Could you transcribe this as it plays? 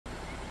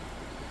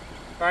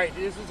All right,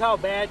 this is how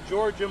bad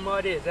Georgia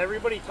mud is.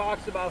 Everybody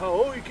talks about how,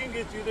 oh, you can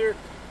get through there.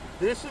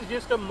 This is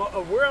just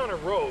we're on a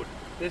road.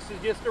 This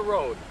is just a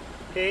road,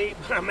 okay?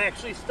 But I'm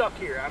actually stuck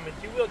here. I'm in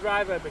two-wheel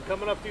drive. I've been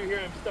coming up through here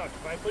and I'm stuck.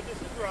 If I put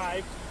this in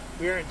drive,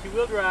 we are in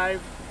two-wheel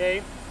drive,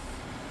 okay?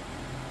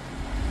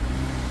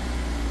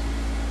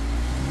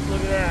 Look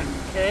at that,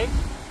 okay?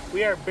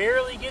 We are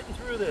barely getting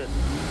through this.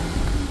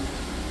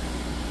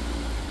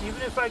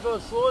 Even if I go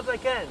as slow as I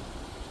can.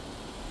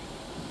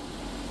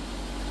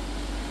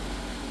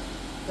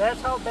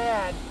 That's how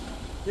bad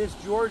this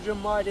Georgia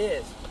mud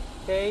is,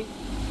 okay?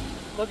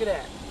 Look at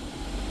that.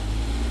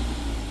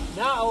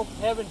 Now,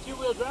 having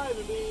two-wheel drive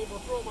and being able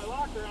to throw my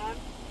locker on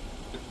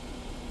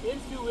in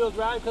two-wheel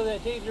drive, because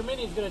that Taser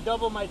Mini is going to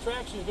double my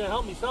traction, is going to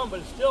help me some, but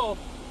it's still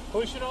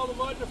pushing all the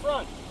mud in the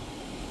front.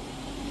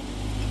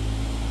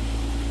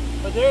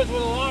 But there's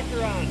with a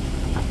locker on.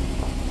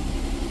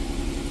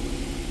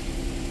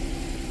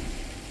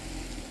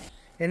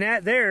 And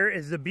that there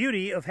is the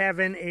beauty of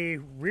having a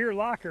rear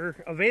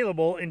locker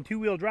available in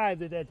two-wheel drive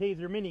that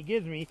Taser Mini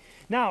gives me.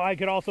 Now, I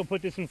could also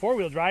put this in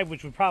four-wheel drive,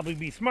 which would probably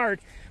be smart.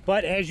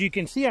 But as you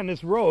can see on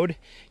this road,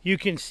 you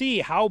can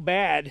see how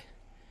bad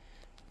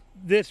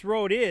this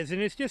road is.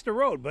 And it's just a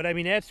road. But, I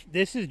mean,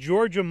 this is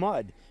Georgia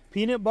mud.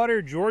 Peanut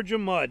butter Georgia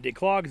mud. It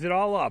clogs it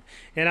all up.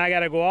 And I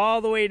got to go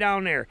all the way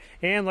down there.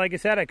 And like I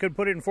said, I could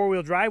put it in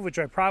four-wheel drive, which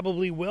I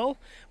probably will.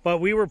 But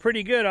we were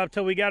pretty good up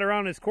till we got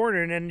around this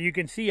corner. And then you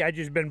can see I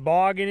just been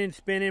bogging and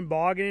spinning,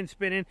 bogging and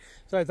spinning.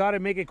 So I thought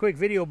I'd make a quick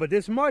video. But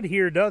this mud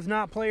here does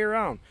not play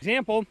around.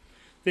 Example,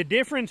 the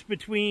difference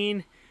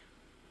between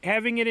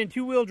having it in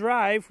two-wheel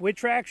drive with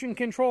traction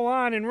control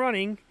on and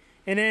running,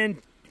 and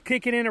then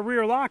kicking in a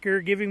rear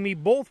locker, giving me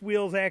both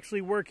wheels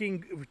actually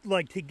working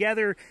like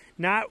together,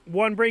 not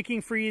one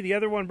braking free, the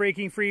other one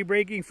braking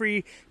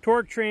free,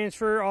 torque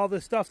transfer, all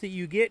the stuff that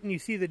you get. And you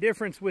see the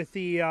difference with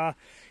the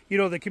you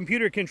know, the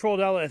computer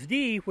controlled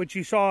LSD, which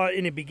you saw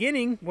in the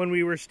beginning when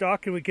we were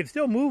stuck and we could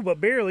still move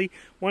but barely.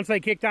 Once I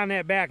kicked on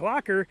that back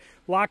locker,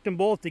 locked them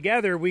both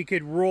together, we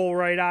could roll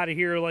right out of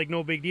here like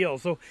no big deal.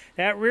 So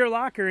that rear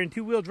locker in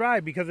two-wheel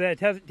drive, because of that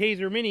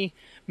Taser Mini,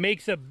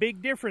 makes a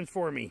big difference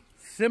for me.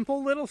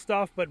 Simple little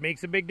stuff, but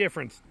makes a big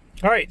difference.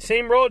 All right,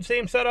 same road,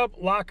 same setup.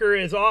 Locker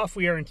is off.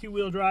 We are in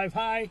two-wheel drive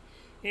high,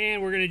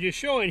 and we're going to just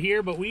show it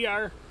here, but we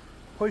are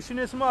pushing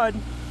this mud.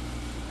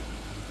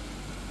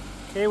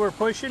 Okay, we're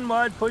pushing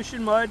mud,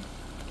 pushing mud.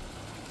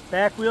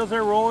 Back wheels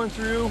are rolling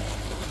through.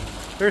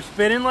 They're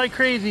spinning like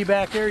crazy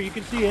back there. You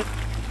can see it.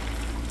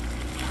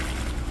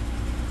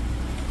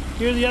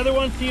 Here's the other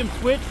one. See them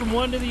switch from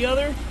one to the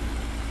other.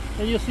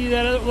 And you'll see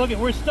that other, look,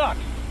 we're stuck.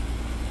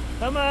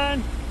 Come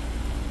on.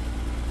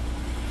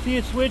 See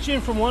it switching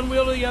from one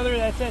wheel to the other.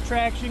 That's that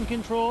traction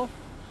control.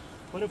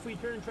 What if we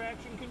turn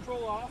traction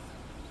control off?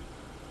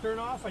 Turn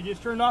off. I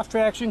just turned off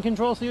traction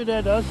control. See what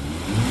that does.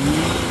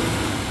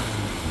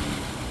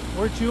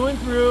 We're chewing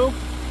through.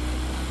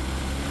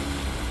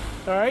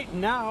 All right,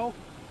 now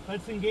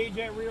let's engage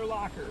that rear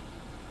locker.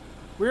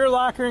 Rear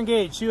locker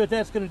engaged. See what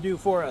that's going to do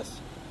for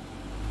us.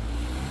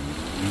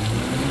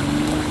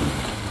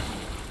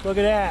 Look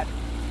at that.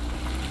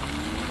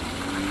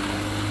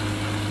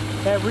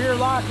 That rear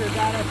locker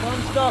got us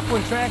unstuck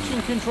when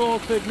traction control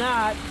could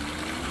not.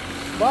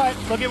 But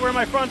look at where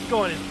my front's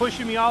going. It's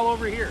pushing me all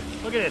over here.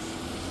 Look at this.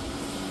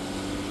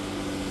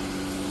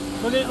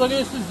 Look at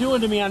this is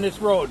doing to me on this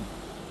road.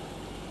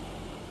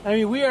 I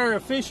mean, we are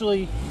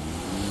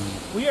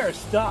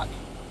stuck.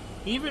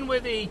 Even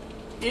with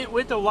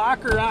the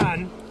locker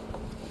on,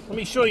 let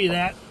me show you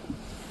that.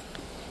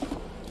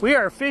 We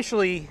are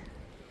officially,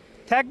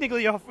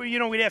 technically, you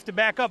know, we'd have to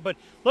back up, but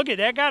look at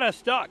that, got us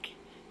stuck.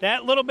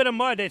 That little bit of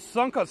mud that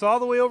sunk us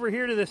all the way over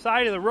here to the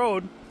side of the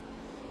road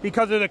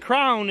because of the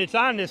crown that's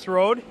on this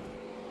road.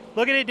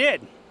 Look at it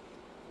did.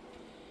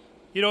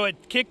 You know,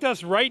 it kicked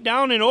us right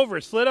down and over,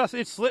 slid us,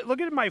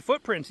 look at my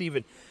footprints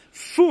even.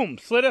 Boom,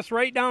 slid us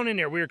right down in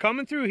there. We were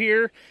coming through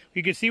here.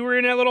 You can see we're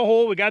in that little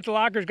hole. We got the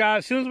lockers, guys.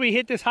 As soon as we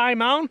hit this high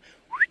mound,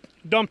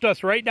 dumped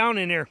us right down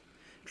in there.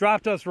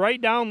 Dropped us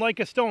right down like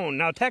a stone.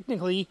 Now,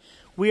 technically,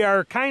 we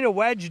are kind of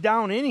wedged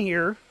down in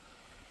here.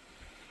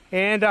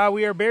 And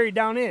we are buried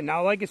down in.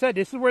 Now, like I said,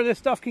 this is where this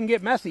stuff can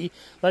get messy.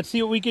 Let's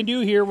see what we can do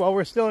here while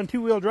we're still in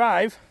two-wheel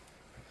drive.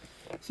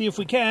 See if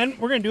we can.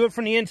 We're going to do it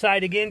from the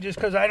inside again just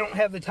because I don't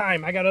have the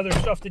time. I got other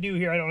stuff to do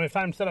here. I don't have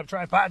time to set up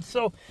tripods.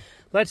 So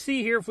let's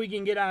see here if we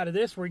can get out of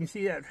this. We can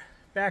see that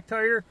back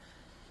tire.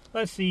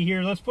 Let's see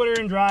here. Let's put her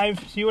in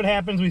drive. See what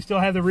happens. We still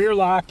have the rear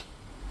locked.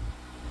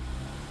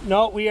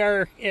 No, we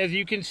are, as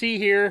you can see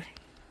here,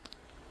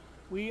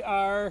 we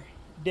are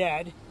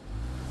dead.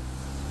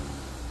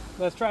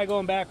 Let's try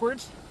going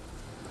backwards.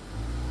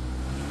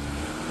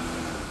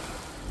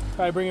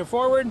 Try bring it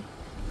forward.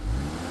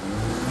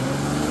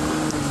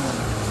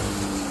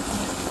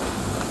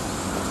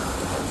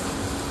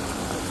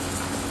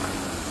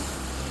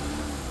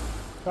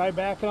 Try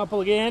backing up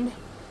again.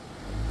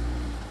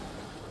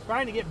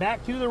 Trying to get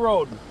back to the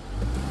road.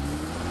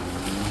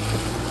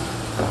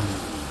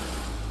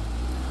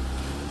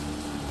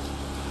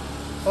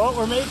 Oh,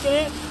 we're making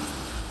it.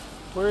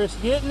 We're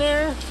just getting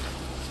there.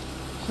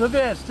 Look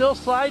at that, still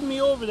sliding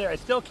me over there. I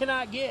still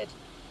cannot get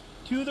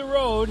to the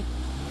road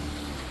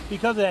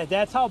because of that.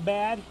 That's how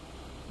bad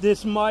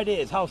this mud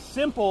is. How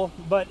simple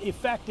but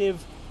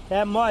effective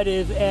that mud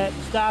is at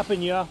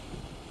stopping you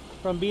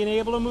from being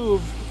able to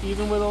move,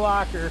 even with a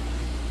locker.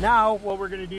 Now, what we're going to do